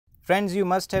Friends, you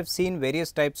must have seen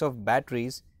various types of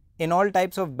batteries. In all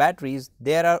types of batteries,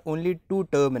 there are only two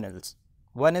terminals.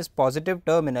 One is positive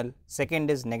terminal,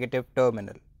 second is negative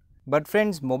terminal. But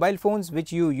friends, mobile phones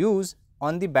which you use,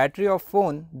 on the battery of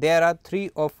phone, there are 3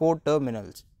 or 4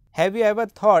 terminals. Have you ever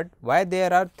thought why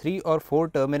there are 3 or 4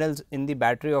 terminals in the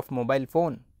battery of mobile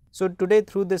phone? So today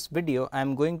through this video, I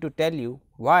am going to tell you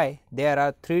why there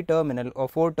are 3 terminal or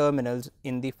 4 terminals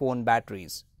in the phone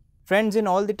batteries. Friends, in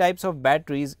all the types of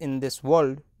batteries in this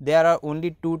world, there are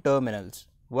only 2 terminals.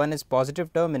 One is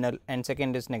positive terminal and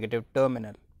second is negative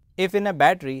terminal. If in a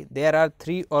battery there are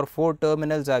 3 or 4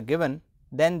 terminals are given,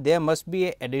 then there must be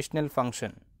an additional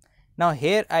function. Now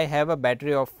here I have a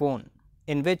battery of phone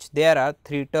in which there are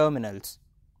 3 terminals.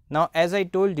 Now as I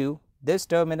told you, this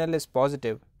terminal is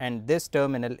positive and this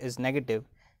terminal is negative.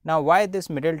 Now why this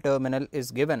middle terminal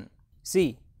is given?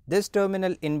 See, this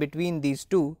terminal in between these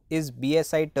two is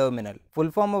BSI terminal.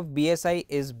 Full form of BSI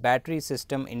is battery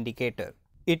system indicator.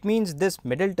 It means this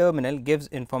middle terminal gives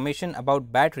information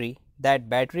about battery, that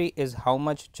battery is how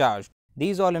much charged.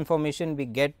 These all information we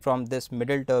get from this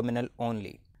middle terminal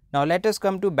only. Now let us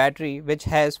come to battery which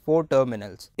has 4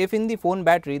 terminals. If in the phone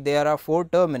battery there are 4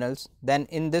 terminals, then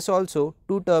in this also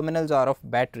 2 terminals are of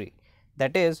battery.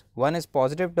 That is, one is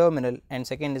positive terminal and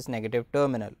second is negative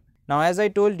terminal. Now as I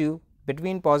told you,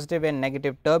 between positive and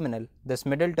negative terminal, this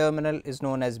middle terminal is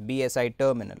known as BSI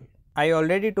terminal. I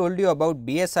already told you about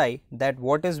BSI, that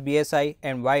what is BSI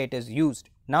and why it is used.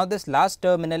 Now this last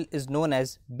terminal is known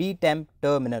as B-temp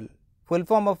terminal. Full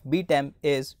form of B-temp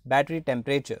is battery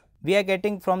temperature. We are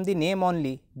getting from the name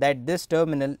only that this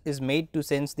terminal is made to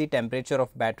sense the temperature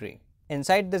of battery.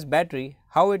 Inside this battery,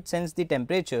 how it senses the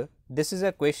temperature, this is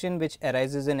a question which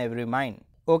arises in every mind.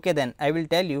 Okay, then I will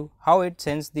tell you how it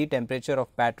senses the temperature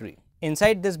of battery.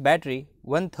 Inside this battery,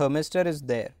 one thermistor is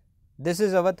there. This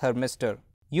is our thermistor.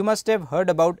 You must have heard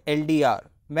about LDR.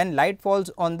 When light falls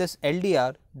on this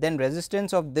LDR, then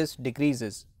resistance of this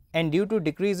decreases, and due to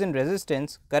decrease in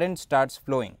resistance, current starts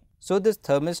flowing. So this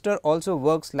thermistor also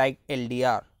works like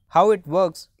LDR. How it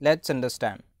works, let's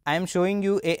understand. I am showing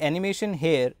you a animation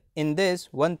here. In this,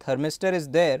 one thermistor is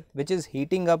there which is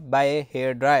heating up by a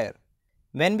hair dryer.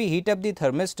 When we heat up the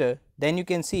thermistor, then you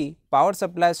can see power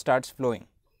supply starts flowing.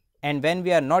 And when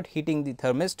we are not heating the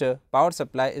thermistor, power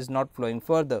supply is not flowing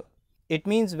further. It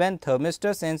means when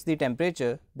thermistor senses the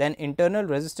temperature, then internal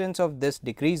resistance of this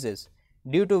decreases,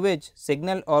 due to which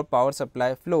signal or power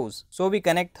supply flows. So we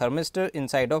connect thermistor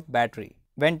inside of battery.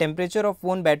 When temperature of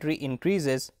phone battery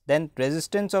increases, then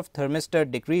resistance of thermistor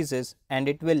decreases and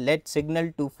it will let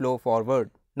signal to flow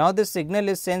forward. Now this signal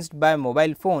is sensed by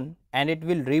mobile phone and it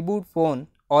will reboot phone,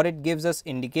 or it gives us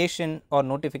indication or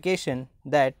notification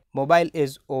that mobile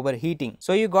is overheating.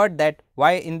 So you got that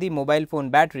why in the mobile phone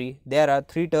battery there are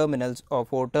 3 terminals or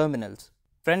 4 terminals.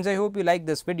 Friends, I hope you like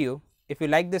this video. If you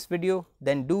like this video,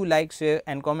 then do like, share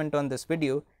and comment on this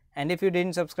video, and if you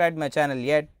didn't subscribe my channel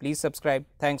yet, please subscribe.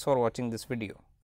 Thanks for watching this video.